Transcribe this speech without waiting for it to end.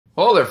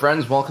Hello there,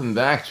 friends. Welcome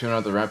back to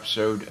another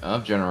episode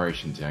of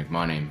Generation Tech.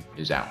 My name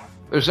is Alan.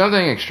 There's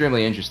something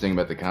extremely interesting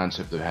about the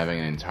concept of having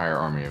an entire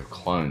army of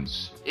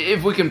clones.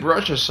 If we can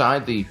brush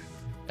aside the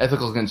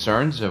ethical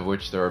concerns, of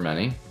which there are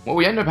many, what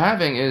we end up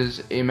having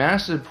is a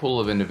massive pool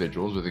of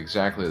individuals with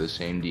exactly the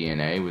same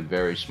DNA with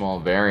very small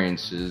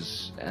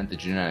variances at the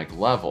genetic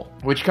level,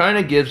 which kind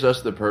of gives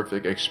us the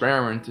perfect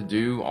experiment to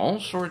do all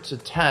sorts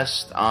of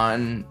tests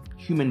on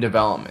human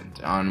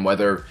development, on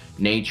whether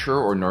nature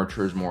or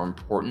nurture is more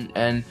important,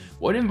 and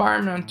what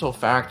environmental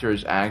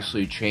factors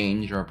actually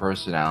change our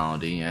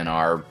personality and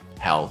our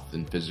health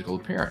and physical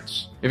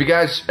appearance. If you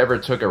guys ever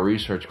took a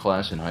research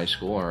class in high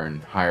school or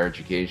in higher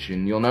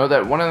education, you'll know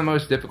that one of the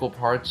most difficult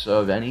parts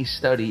of any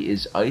study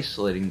is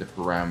isolating the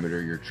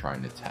parameter you're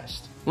trying to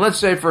test. Let's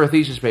say for a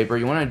thesis paper,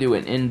 you want to do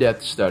an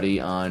in-depth study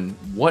on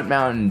what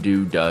Mountain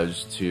Dew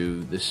does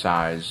to the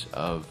size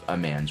of a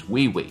man's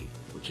wee-wee,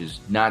 which is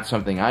not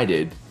something I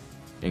did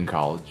in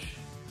college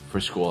for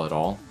school at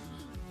all.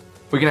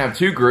 We can have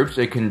two groups,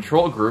 a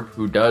control group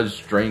who does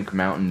drink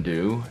Mountain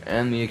Dew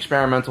and the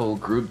experimental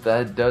group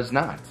that does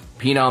not.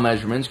 Penile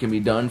measurements can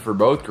be done for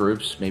both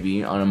groups,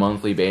 maybe on a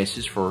monthly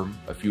basis for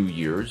a few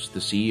years,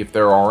 to see if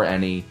there are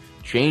any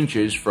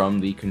changes from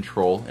the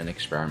control and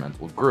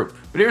experimental group.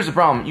 But here's the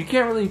problem, you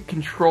can't really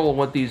control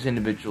what these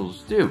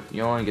individuals do.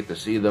 You only get to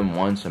see them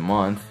once a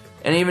month.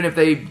 And even if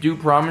they do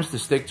promise to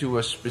stick to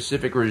a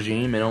specific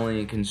regime and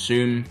only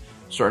consume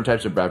certain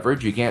types of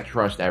beverage, you can't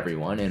trust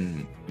everyone,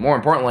 and more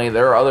importantly,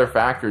 there are other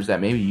factors that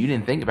maybe you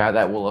didn't think about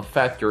that will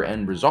affect your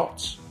end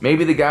results.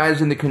 Maybe the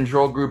guys in the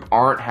control group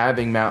aren't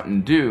having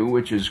Mountain Dew,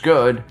 which is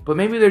good, but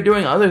maybe they're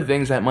doing other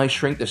things that might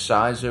shrink the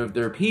size of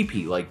their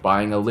pee-pee, like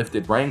buying a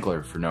lifted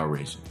Wrangler for no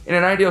reason. In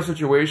an ideal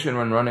situation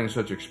when running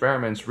such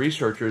experiments,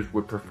 researchers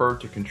would prefer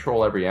to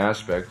control every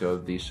aspect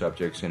of the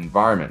subject's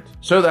environment,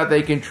 so that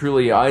they can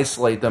truly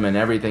isolate them and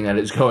everything that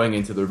is going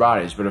into their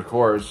bodies. But of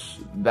course,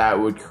 that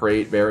would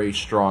create very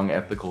strong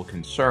ethical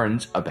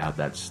concerns about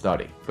that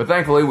study. But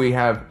thankfully, we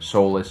have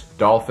soulless,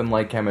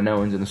 dolphin-like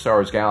Kaminoans in the Star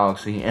Wars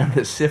galaxy and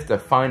the Sith to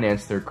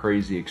finance their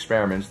crazy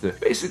experiments to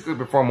basically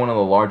perform one of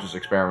the largest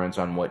experiments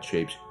on what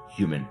shapes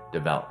human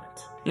development.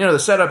 You know, the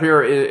setup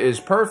here is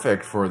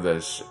perfect for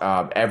this.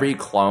 Every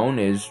clone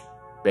is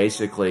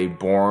basically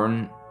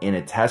born in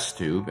a test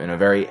tube in a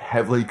very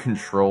heavily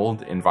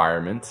controlled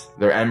environment.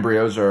 Their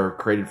embryos are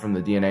created from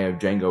the DNA of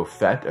Jango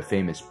Fett, a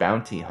famous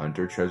bounty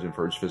hunter chosen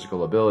for his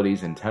physical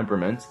abilities and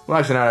temperament. Well,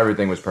 actually, not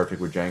everything was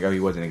perfect with Jango. He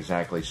wasn't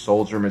exactly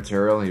soldier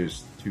material. He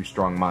was too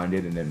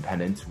strong-minded and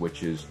independent,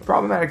 which is a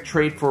problematic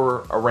trait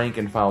for a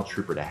rank-and-file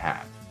trooper to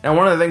have. Now,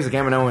 one of the things the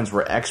Kaminoans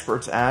were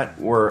experts at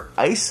were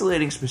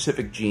isolating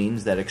specific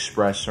genes that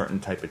express certain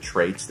type of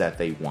traits that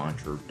they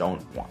want or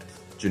don't want.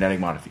 Genetic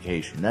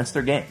modification. That's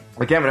their game.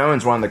 The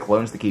Kaminoans wanted the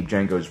clones to keep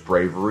Jango's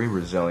bravery,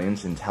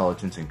 resilience,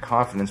 intelligence, and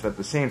confidence, but at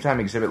the same time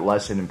exhibit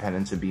less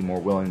independence and be more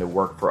willing to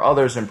work for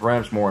others, and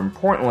perhaps more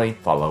importantly,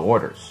 follow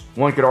orders.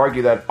 One could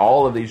argue that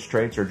all of these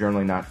traits are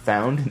generally not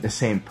found in the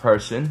same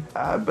person,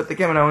 but the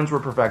Kaminoans were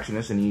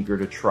perfectionists and eager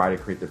to try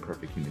to create the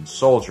perfect human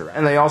soldier.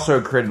 And they also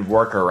created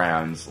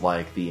workarounds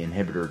like the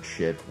inhibitor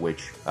chip,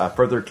 which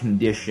further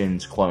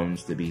conditions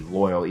clones to be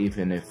loyal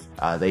even if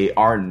they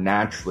are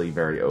naturally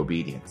very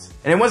obedient.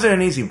 And it wasn't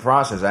an easy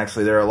process,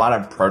 actually. There are a lot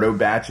of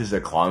proto-batches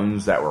of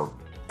clones that were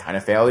kind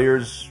of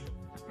failures.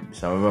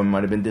 Some of them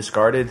might have been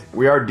discarded.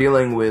 We are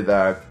dealing with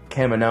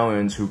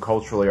Kaminoans who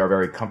culturally are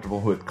very comfortable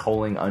with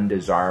culling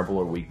undesirable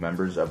or weak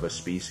members of a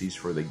species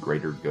for the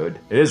greater good.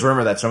 It is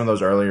rumored that some of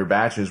those earlier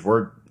batches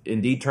were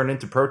indeed turned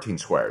into protein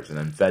squares and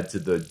then fed to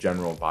the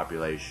general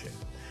population.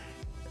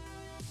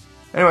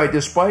 Anyway,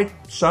 despite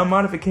some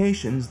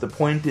modifications, the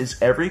point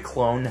is every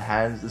clone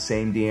has the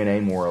same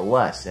DNA more or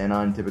less, and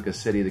on Tipica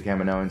City, the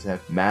Kaminoans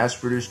have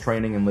mass-produced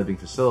training and living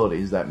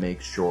facilities that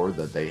make sure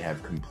that they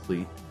have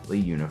completely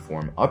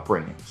uniform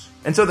upbringings.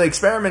 And so the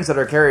experiments that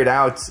are carried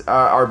out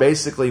are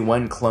basically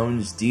when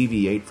clones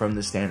deviate from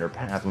the standard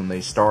path, when they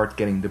start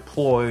getting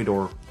deployed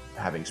or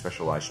having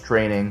specialized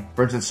training.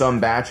 For instance, some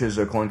batches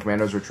of clone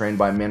commandos were trained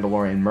by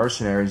Mandalorian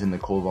mercenaries in the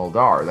Kul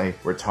Valdar. They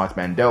were taught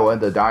Mandoa,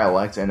 the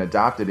dialect, and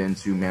adopted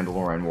into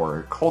Mandalorian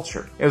warrior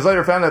culture. It was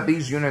later found that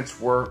these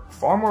units were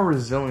far more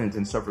resilient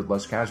and suffered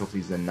less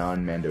casualties than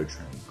non-Mando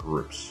trained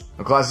groups.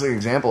 A classic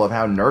example of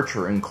how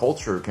nurture and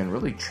culture can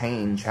really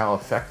change how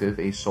effective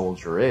a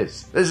soldier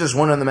is. This is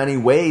one of the many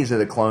ways that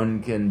a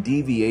clone can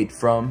deviate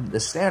from the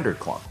standard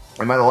clone.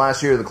 And by the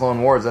last year of the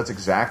Clone Wars, that's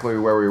exactly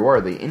where we were.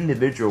 The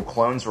individual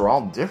clones were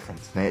all different.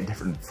 They had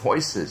different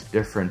voices,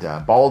 different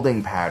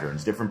balding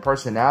patterns, different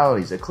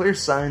personalities, a clear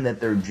sign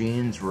that their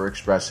genes were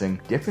expressing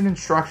different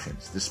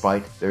instructions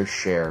despite their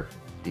shared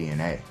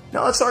DNA.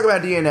 Now let's talk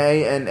about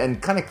DNA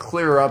and kind of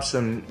clear up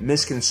some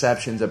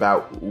misconceptions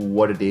about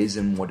what it is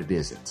and what it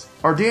isn't.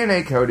 Our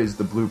DNA code is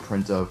the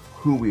blueprint of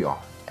who we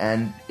are.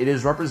 and it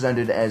is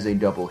represented as a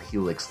double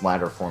helix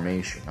ladder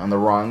formation. On the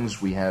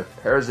rungs, we have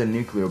pairs of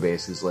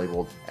nucleobases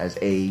labeled as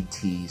A,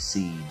 T,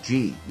 C,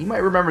 G. You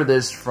might remember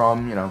this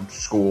from,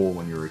 school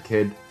when you were a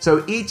kid.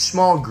 So each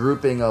small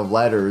grouping of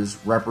letters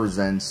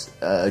represents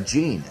a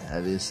gene.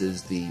 This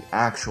is the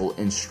actual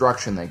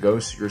instruction that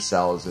goes to your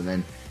cells and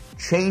then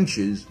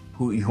changes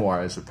who you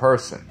are as a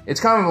person.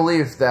 It's common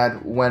belief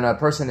that when a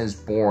person is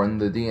born,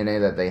 the DNA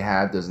that they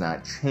have does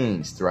not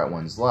change throughout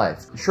one's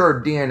life.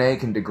 Sure, DNA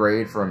can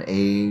degrade from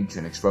age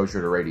and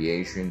exposure to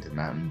radiation, to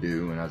Mountain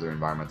Dew and other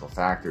environmental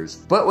factors,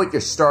 but what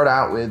you start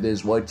out with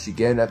is what you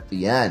get at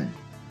the end.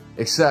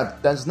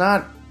 Except that's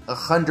not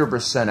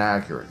 100%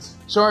 accurate.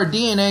 So our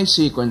DNA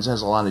sequence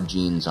has a lot of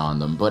genes on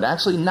them, but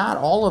actually not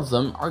all of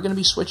them are going to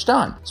be switched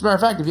on. As a matter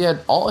of fact, if you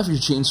had all of your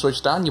genes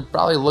switched on, you'd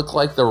probably look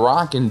like The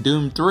Rock in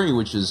Doom 3,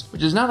 which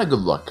is not a good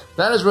look.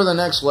 That is where the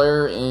next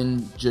layer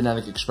in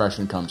genetic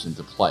expression comes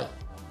into play.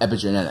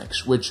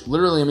 Epigenetics, which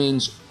literally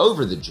means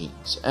over the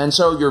genes. And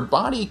so your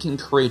body can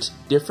create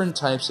different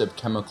types of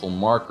chemical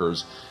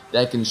markers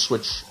that can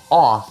switch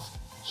off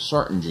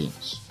certain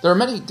genes. There are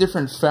many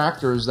different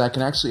factors that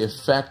can actually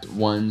affect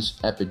one's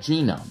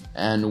epigenome,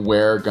 and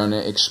we're going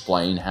to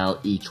explain how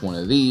each one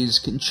of these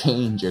can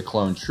change a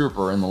clone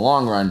trooper in the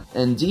long run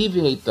and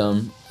deviate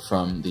them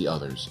from the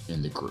others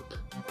in the group.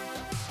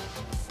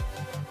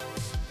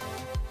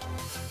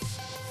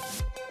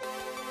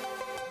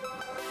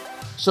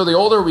 So the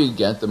older we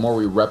get, the more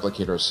we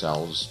replicate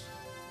ourselves,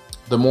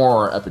 the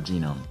more our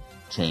epigenome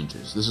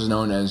changes. This is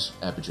known as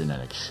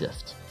epigenetic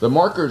shift. The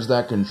markers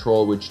that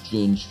control which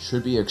genes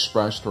should be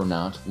expressed or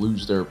not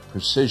lose their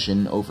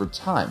precision over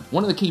time.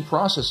 One of the key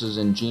processes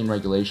in gene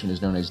regulation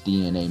is known as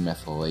DNA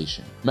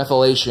methylation.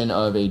 Methylation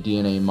of a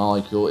DNA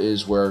molecule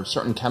is where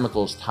certain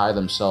chemicals tie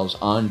themselves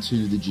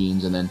onto the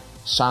genes and then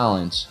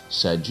silence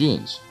said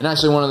genes. And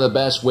actually one of the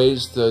best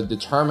ways to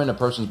determine a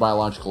person's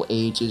biological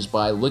age is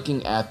by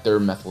looking at their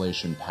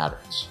methylation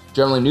patterns.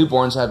 Generally,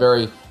 newborns have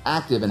very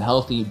active and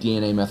healthy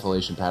DNA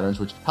methylation patterns,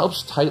 which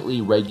helps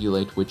tightly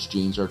regulate which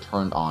genes are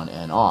turned on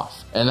and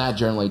off. And that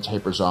generally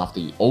tapers off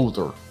the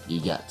older you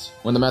get.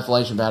 When the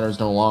methylation patterns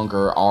no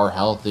longer are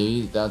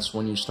healthy, that's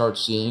when you start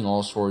seeing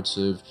all sorts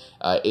of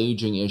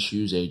aging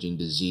issues, aging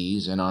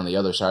disease, and on the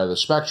other side of the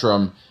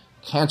spectrum,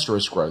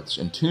 cancerous growths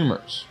and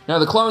tumors. Now,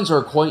 the clones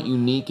are quite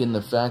unique in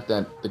the fact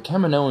that the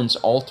Kaminoans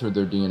altered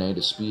their DNA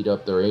to speed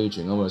up their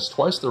aging, almost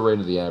twice the rate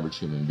of the average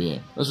human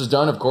being. This was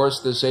done, of course,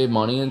 to save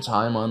money and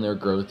time on their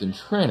growth and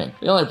training.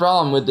 The only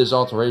problem with this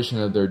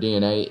alteration of their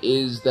DNA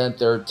is that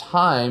their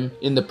time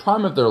in the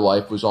prime of their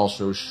life was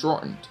also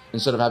shortened.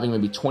 Instead of having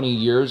maybe 20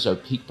 years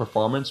of peak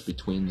performance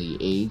between the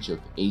age of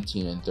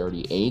 18 and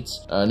 38,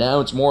 now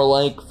it's more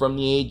like from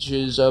the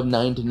ages of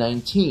 9 to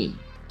 19.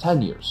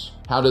 10 years.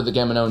 How did the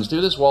Kaminoans do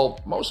this? Well,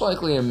 most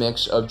likely a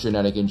mix of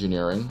genetic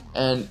engineering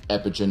and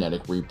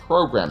epigenetic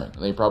reprogramming.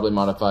 They probably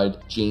modified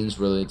genes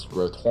related to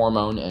growth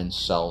hormone and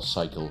cell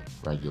cycle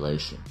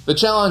regulation. The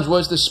challenge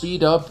was to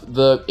speed up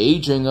the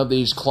aging of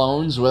these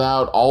clones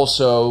without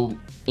also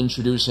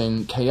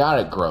introducing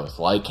chaotic growth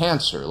like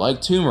cancer,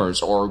 like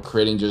tumors, or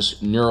creating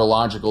just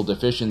neurological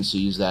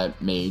deficiencies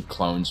that made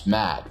clones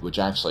mad, which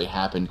actually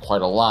happened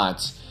quite a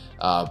lot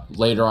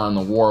later on in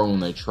the war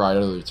when they tried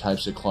other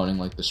types of cloning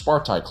like the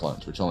Spartai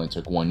clones, which only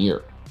took 1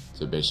 year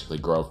to basically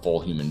grow a full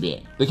human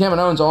being. The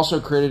Kaminoans also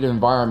created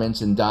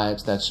environments and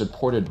diets that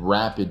supported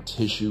rapid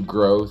tissue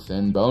growth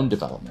and bone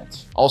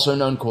development, also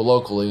known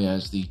colloquially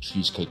as the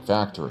Cheesecake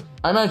Factory.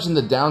 I imagine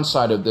the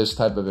downside of this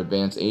type of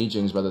advanced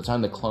aging is by the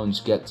time the clones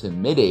get to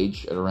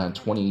mid-age, at around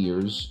 20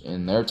 years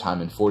in their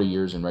time and 40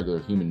 years in regular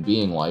human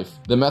being life,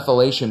 the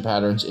methylation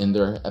patterns in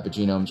their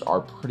epigenomes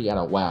are pretty out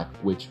of whack,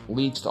 which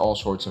leads to all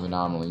sorts of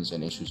anomalies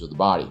and issues of the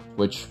body,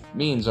 which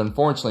means,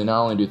 unfortunately,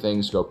 not only do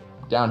things go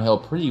downhill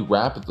pretty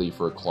rapidly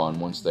for a clone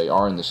once they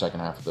are in the second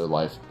half of their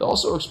life, they'll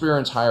also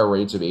experience higher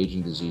rates of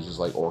aging diseases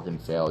like organ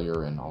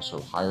failure and also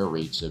higher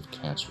rates of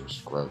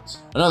cancerous growth.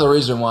 Another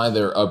reason why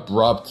their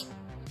abrupt,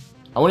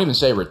 I wouldn't even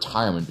say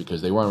retirement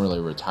because they weren't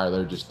really retired,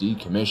 they're just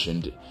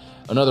decommissioned.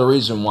 Another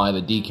reason why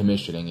the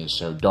decommissioning is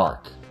so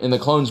dark. In the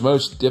clones'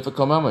 most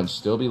difficult moments,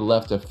 they'll be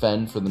left to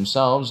fend for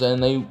themselves,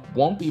 and they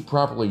won't be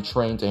properly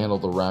trained to handle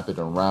the rapid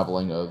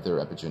unraveling of their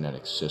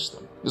epigenetic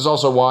system. This is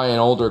also why in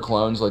older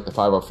clones like the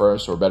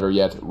 501st, or better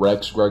yet,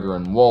 Rex, Gregor,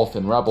 and Wolf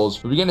in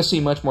Rebels, we begin to see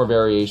much more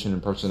variation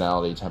in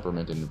personality,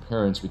 temperament, and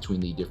appearance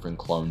between the different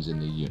clones in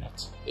the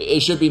unit.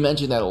 It should be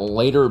mentioned that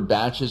later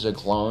batches of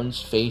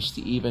clones faced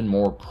even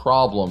more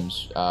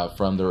problems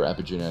from their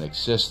epigenetic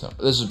system.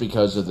 This is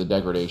because of the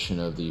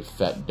degradation of the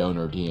FET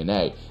donor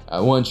DNA.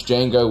 Once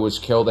Django was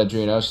killed at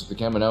Geonosis, the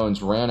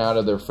Kaminoans ran out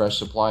of their fresh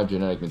supply of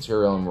genetic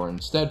material and were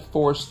instead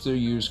forced to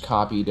use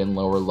copied and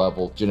lower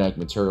level genetic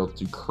material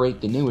to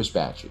create the newest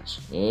batches.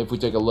 If we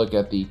take a look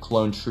at the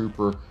clone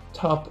trooper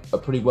Tup, a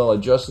pretty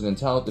well-adjusted and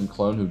talented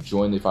clone who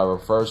joined the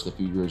 501st a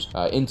few years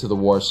into the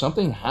war,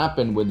 something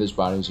happened with his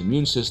body's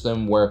immune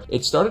system where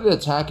it started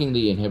attacking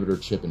the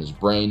inhibitor chip in his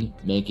brain,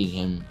 making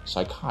him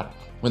psychotic.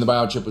 When the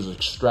biochip was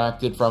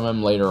extracted from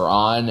him later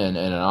on and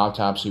an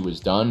autopsy was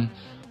done,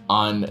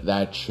 on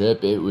that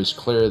chip, it was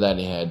clear that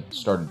it had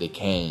started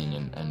decaying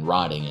and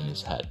rotting in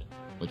his head,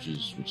 which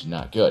is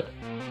not good.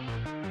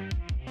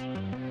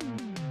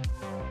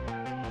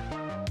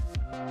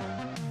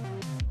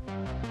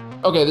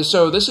 Okay,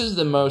 so this is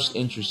the most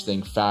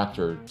interesting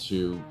factor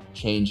to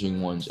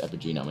changing one's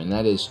epigenome, and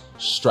that is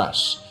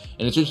stress.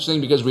 And it's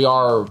interesting because we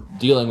are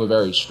dealing with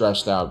very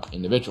stressed out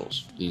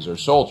individuals. These are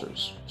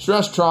soldiers.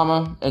 Stress,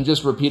 trauma, and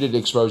just repeated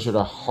exposure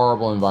to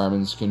horrible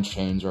environments can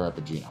change our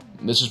epigenome.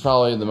 This is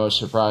probably the most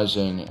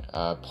surprising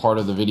part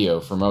of the video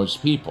for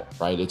most people,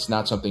 right? It's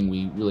not something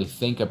we really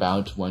think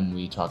about when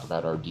we talk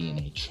about our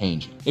DNA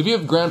changing. If you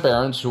have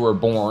grandparents who were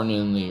born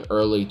in the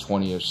early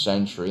 20th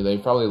century, they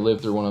probably lived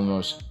through one of the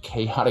most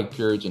chaotic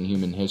periods in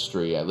human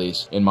history, at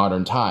least in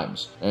modern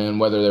times. And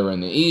whether they were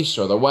in the East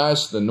or the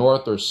West, the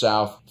North or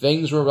South,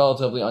 things were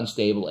relatively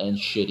unstable and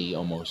shitty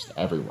almost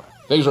everywhere.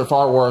 Things were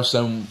far worse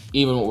than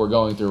even what we're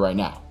going through right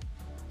now.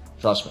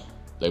 Trust me,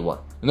 they were.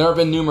 And there have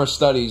been numerous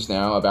studies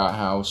now about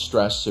how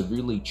stress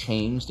severely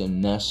changed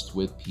and messed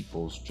with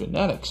people's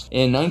genetics.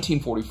 In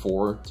 1944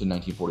 to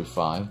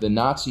 1945, the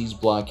Nazis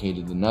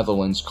blockaded the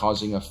Netherlands,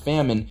 causing a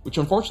famine, which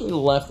unfortunately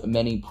left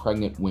many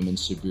pregnant women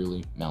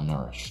severely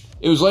malnourished.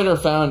 It was later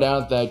found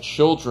out that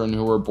children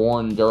who were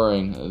born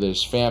during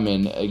this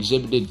famine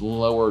exhibited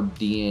lower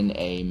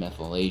DNA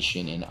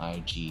methylation in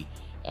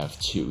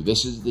IGF-2.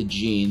 This is the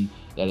gene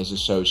that is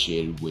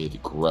associated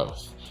with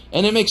growth.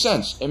 And it makes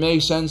sense. It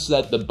makes sense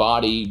that the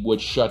body would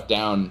shut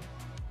down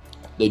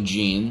the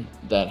gene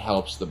that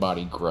helps the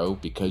body grow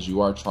because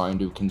you are trying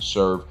to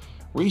conserve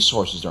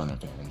resources during a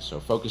famine. So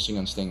focusing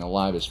on staying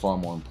alive is far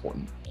more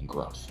important than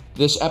growth.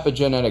 This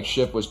epigenetic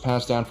shift was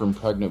passed down from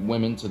pregnant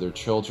women to their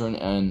children,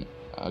 and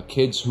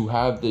kids who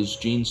have this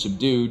gene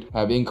subdued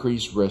have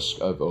increased risk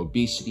of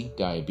obesity,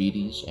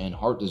 diabetes, and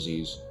heart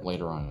disease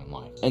later on in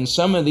life. And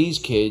some of these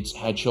kids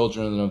had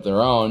children of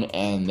their own,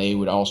 and they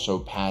would also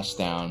pass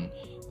down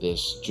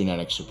this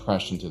genetic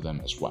suppression to them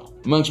as well.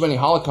 Amongst many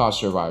Holocaust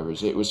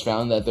survivors, it was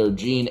found that their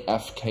gene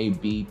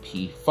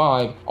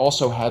FKBP5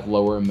 also had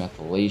lower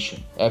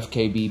methylation.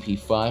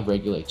 FKBP5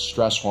 regulates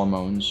stress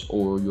hormones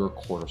or your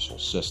cortisol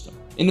system.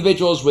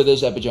 Individuals with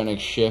this epigenetic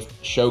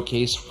shift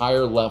showcase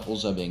higher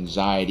levels of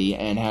anxiety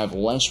and have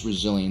less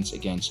resilience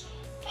against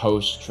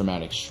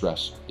post-traumatic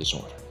stress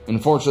disorder.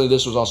 Unfortunately,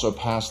 this was also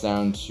passed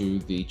down to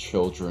the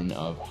children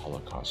of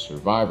Holocaust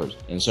survivors.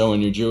 And so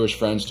when your Jewish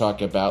friends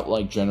talk about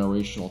like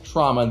generational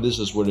trauma, this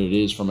is what it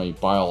is from a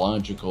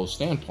biological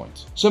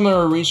standpoint.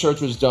 Similar research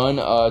was done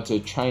to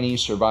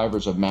Chinese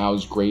survivors of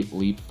Mao's Great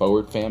Leap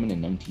Forward famine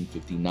in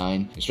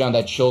 1959. It's found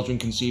that children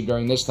conceived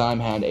during this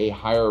time had a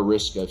higher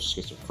risk of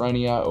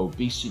schizophrenia,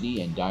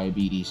 obesity, and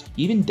diabetes,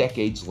 even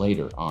decades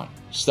later on.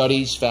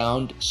 Studies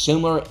found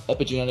similar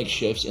epigenetic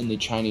shifts in the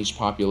Chinese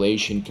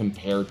population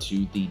compared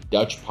to the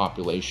Dutch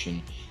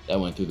population that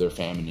went through their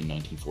famine in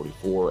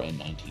 1944 and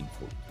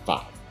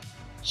 1945.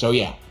 So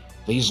yeah,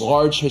 these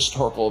large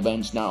historical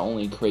events not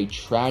only create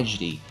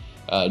tragedy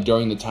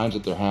during the times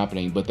that they're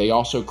happening, but they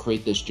also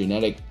create this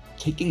genetic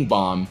ticking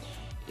bomb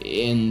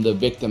in the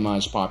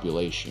victimized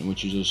population,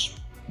 which is just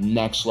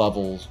next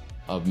levels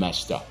of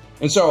messed up.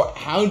 And so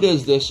how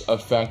does this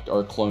affect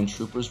our clone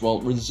troopers?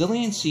 Well,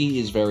 resiliency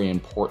is a very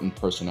important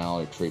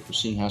personality trait for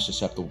seeing how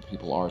susceptible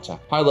people are to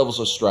high levels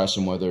of stress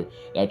and whether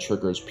that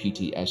triggers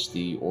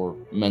PTSD or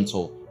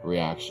mental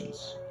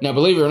reactions. Now,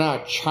 believe it or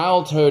not,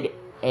 childhood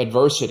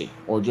adversity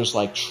or just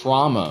like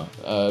trauma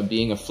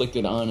being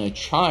afflicted on a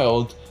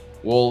child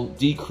will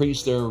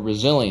decrease their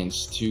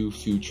resilience to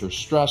future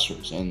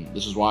stressors. And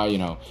this is why,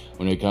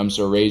 when it comes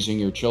to raising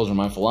your children,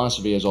 my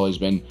philosophy has always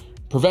been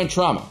prevent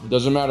trauma. It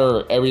doesn't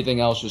matter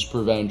everything else, just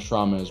prevent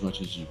trauma as much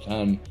as you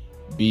can.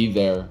 Be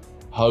there,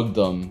 hug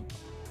them,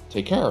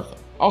 take care of them.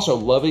 Also,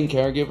 loving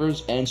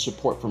caregivers and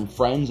support from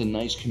friends and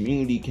nice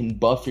community can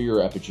buffer your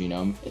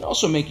epigenome and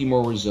also make you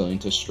more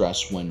resilient to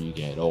stress when you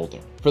get older.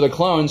 For the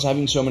clones,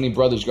 having so many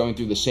brothers going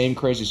through the same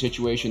crazy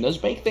situation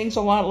does make things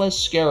a lot less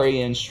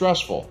scary and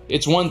stressful.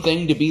 It's one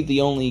thing to be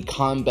the only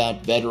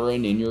combat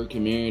veteran in your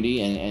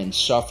community and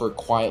suffer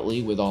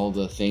quietly with all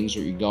the things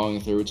that you're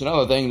going through. It's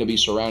another thing to be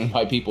surrounded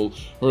by people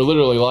who are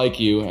literally like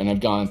you and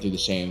have gone through the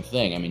same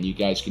thing. I mean, you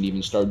guys can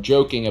even start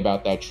joking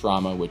about that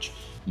trauma, which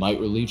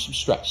might relieve some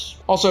stress.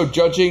 Also,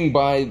 judging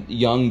by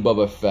young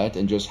Boba Fett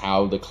and just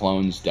how the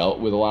clones dealt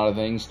with a lot of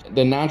things,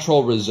 the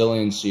natural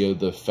resiliency of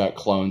the Fett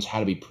clones had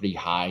to be pretty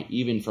high,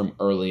 even from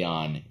early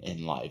on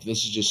in life.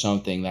 This is just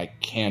something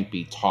that can't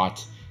be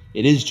taught.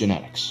 It is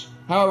genetics.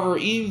 However,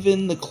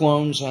 even the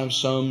clones have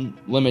some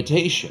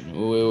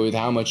limitation with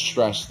how much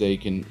stress they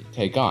can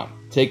take on.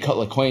 Take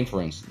Cutler Quain,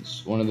 for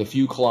instance, one of the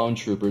few clone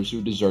troopers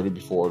who deserted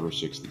before Order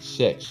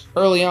 66.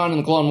 Early on in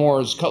the Clone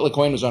Wars, Cutler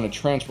Quain was on a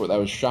transport that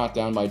was shot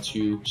down by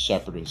 2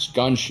 separatist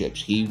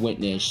gunships. He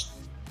witnessed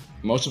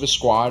most of his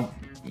squad,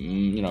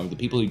 the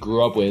people he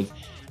grew up with,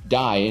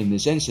 die in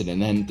this incident.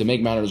 And then, to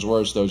make matters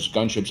worse, those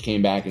gunships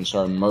came back and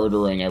started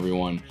murdering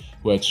everyone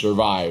who had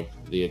survived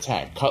the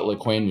attack. Cutler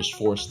Quain was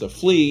forced to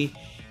flee,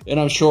 And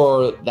I'm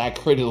sure that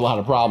created a lot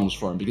of problems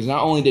for him, because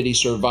not only did he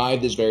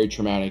survive this very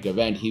traumatic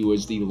event, he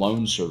was the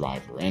lone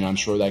survivor. And I'm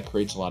sure that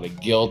creates a lot of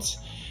guilt.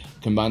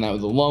 Combine that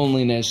with the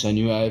loneliness, and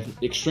you have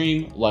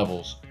extreme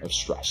levels of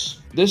stress.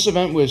 This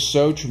event was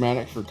so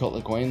traumatic for Kurt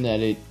Cobain that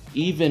it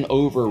even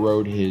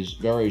overrode his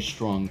very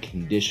strong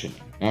conditioning.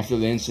 After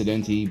the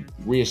incident, he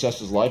reassessed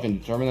his life and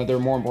determined that there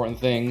were more important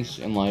things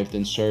in life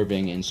than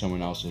serving in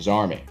someone else's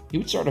army. He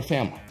would start a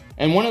family.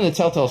 And one of the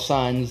telltale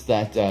signs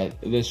that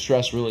this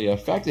stress really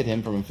affected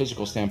him from a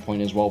physical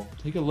standpoint is, well,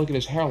 take a look at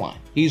his hairline.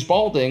 He's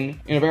balding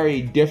in a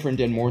very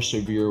different and more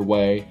severe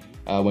way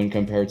when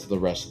compared to the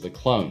rest of the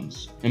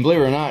clones. And believe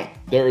it or not,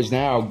 there is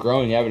now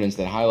growing evidence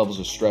that high levels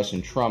of stress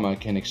and trauma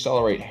can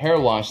accelerate hair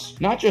loss,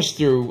 not just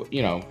through,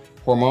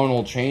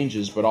 hormonal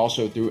changes, but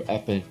also through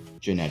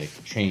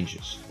epigenetic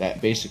changes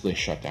that basically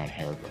shut down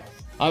hair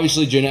growth.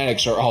 Obviously,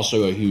 genetics are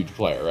also a huge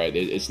player, right?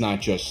 It's not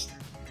just,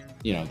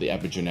 the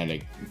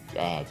epigenetic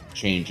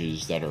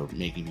changes that are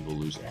making people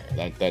lose their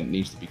hair. That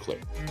needs to be clear.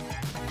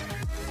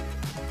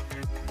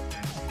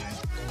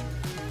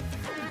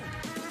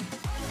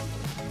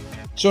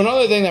 So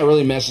another thing that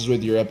really messes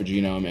with your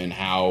epigenome and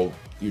how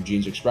your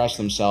genes express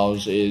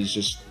themselves is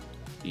just,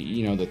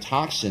 the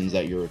toxins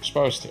that you're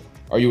exposed to.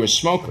 Are you a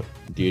smoker?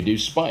 Do you do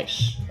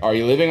spice? Are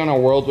you living on a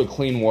world with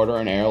clean water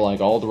and air like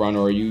Alderaan,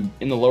 or are you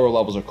in the lower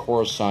levels of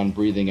Coruscant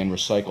breathing in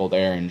recycled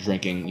air and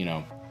drinking,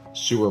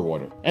 sewer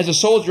water? As a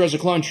soldier, as a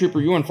clone trooper,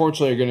 you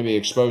unfortunately are going to be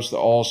exposed to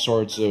all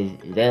sorts of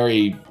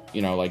very,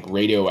 like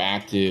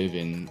radioactive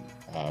and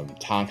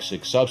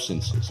toxic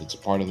substances. It's a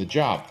part of the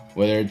job.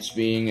 Whether it's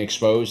being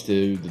exposed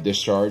to the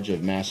discharge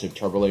of massive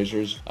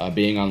turbolasers,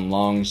 being on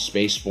long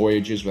space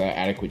voyages without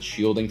adequate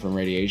shielding from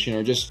radiation,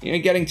 or just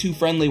getting too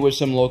friendly with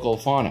some local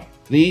fauna.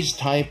 These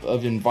type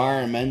of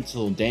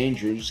environmental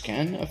dangers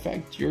can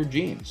affect your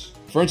genes.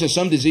 For instance,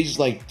 some diseases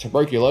like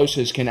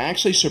tuberculosis can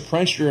actually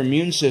suppress your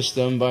immune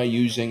system by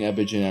using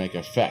epigenetic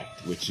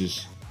effect, which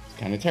is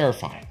kind of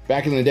terrifying.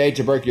 Back in the day,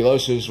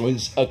 tuberculosis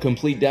was a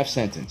complete death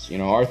sentence.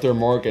 Arthur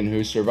Morgan,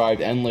 who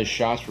survived endless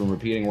shots from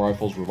repeating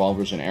rifles,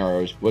 revolvers, and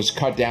arrows, was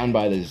cut down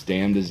by this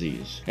damn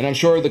disease. And I'm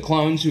sure the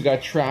clones who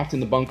got trapped in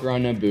the bunker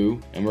on Naboo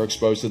and were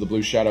exposed to the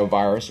Blue Shadow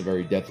virus, a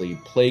very deadly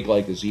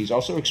plague-like disease,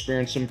 also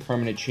experienced some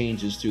permanent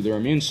changes to their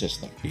immune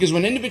system. Because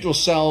when individual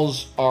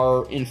cells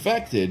are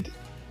infected,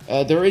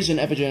 there is an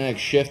epigenetic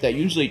shift that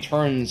usually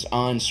turns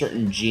on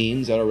certain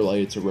genes that are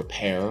related to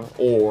repair,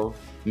 or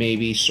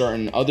maybe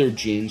certain other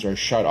genes are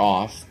shut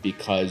off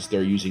because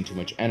they're using too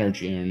much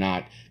energy and are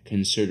not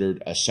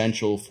considered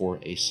essential for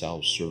a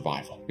cell's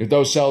survival. If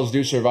those cells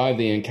do survive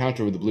the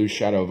encounter with the Blue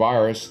Shadow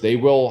virus, they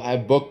will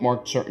have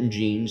bookmarked certain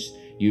genes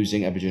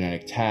using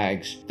epigenetic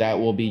tags that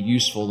will be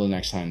useful the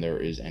next time there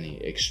is any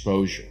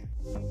exposure.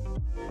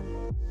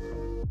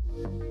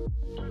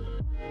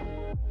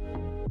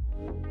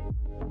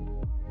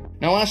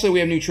 Now lastly, we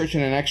have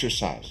nutrition and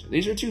exercise.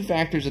 These are two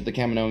factors that the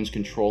Kaminoans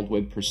controlled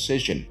with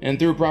precision. And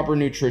through proper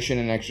nutrition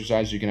and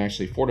exercise, you can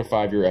actually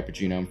fortify your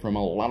epigenome from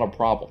a lot of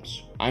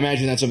problems. I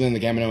imagine that's something the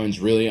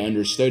Kaminoans really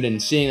understood,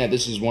 and seeing that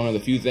this is one of the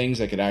few things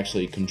that could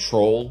actually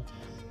control,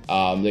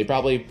 they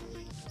probably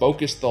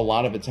focused a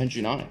lot of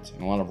attention on it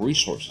and a lot of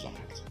resources on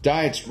it.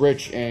 Diets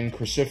rich in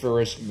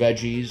cruciferous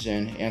veggies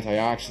and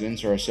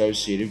antioxidants are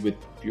associated with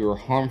fewer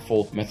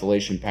harmful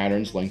methylation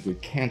patterns linked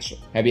with cancer.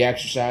 Heavy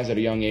exercise at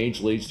a young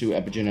age leads to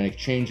epigenetic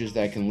changes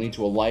that can lead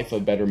to a life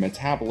of better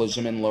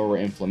metabolism and lower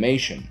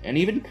inflammation, and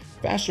even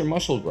faster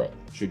muscle growth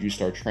should you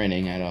start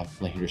training at a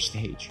later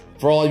stage.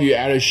 For all of you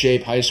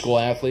out-of-shape high school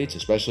athletes,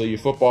 especially you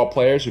football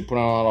players who put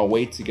on a lot of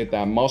weight to get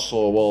that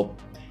muscle, well,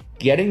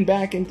 getting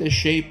back into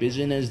shape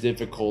isn't as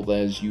difficult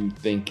as you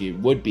think it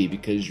would be,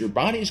 because your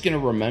body's going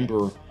to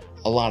remember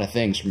a lot of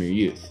things from your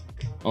youth.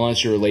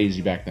 Unless you were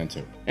lazy back then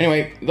too.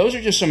 Anyway, those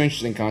are just some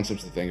interesting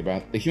concepts to think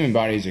about. The human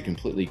body is a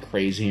completely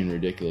crazy and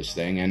ridiculous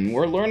thing, and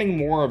we're learning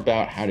more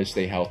about how to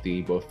stay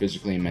healthy, both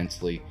physically and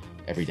mentally,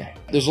 every day.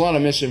 There's a lot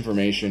of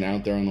misinformation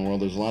out there in the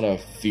world. There's a lot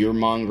of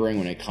fear-mongering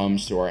when it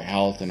comes to our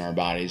health and our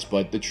bodies,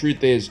 but the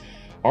truth is,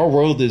 our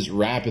world is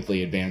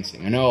rapidly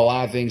advancing. I know a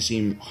lot of things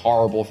seem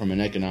horrible from an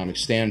economic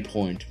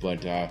standpoint,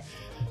 but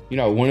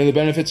one of the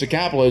benefits of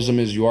capitalism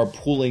is you are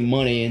pooling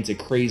money into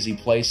crazy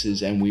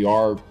places, and we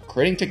are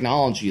creating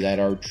technology that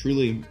are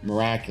truly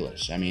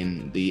miraculous. I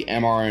mean, the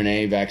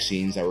mRNA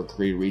vaccines that were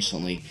created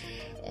recently,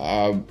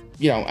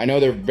 I know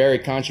they're very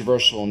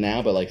controversial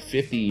now, but like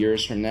 50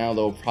 years from now,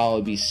 they'll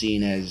probably be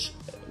seen as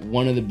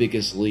one of the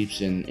biggest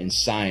leaps in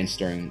science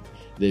during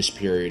this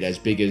period, as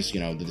big as,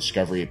 the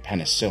discovery of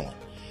penicillin.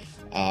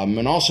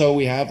 And also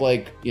we have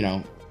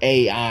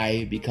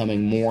AI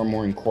becoming more and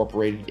more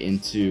incorporated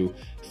into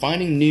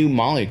finding new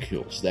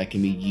molecules that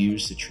can be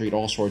used to treat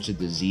all sorts of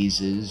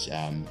diseases.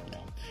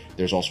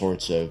 There's all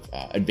sorts of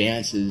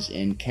advances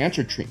in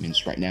cancer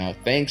treatments right now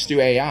thanks to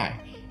AI.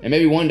 And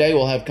maybe one day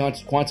we'll have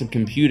quantum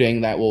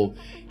computing that will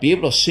be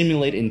able to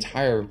simulate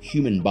entire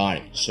human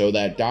bodies so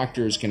that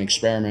doctors can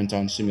experiment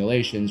on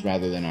simulations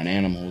rather than on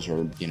animals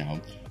or,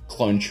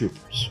 clone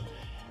troopers.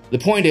 The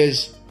point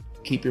is,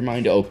 keep your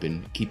mind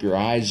open, keep your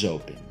eyes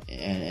open,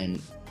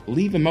 and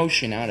leave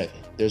emotion out of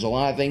it. There's a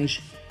lot of things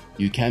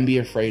you can be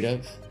afraid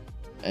of,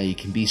 you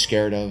can be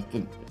scared of,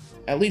 but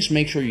at least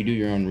make sure you do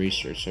your own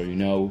research so you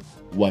know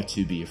what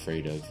to be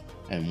afraid of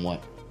and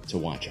what to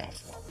watch out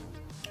for.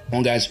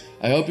 Well, guys,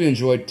 I hope you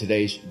enjoyed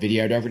today's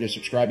video. Don't forget to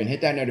subscribe and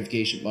hit that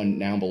notification button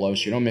down below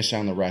so you don't miss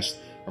out on the rest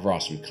of our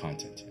awesome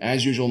content.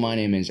 As usual, my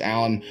name is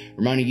Alan,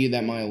 reminding you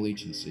that my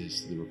allegiance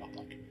is to the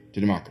Republic, to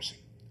democracy.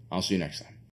 I'll see you next time.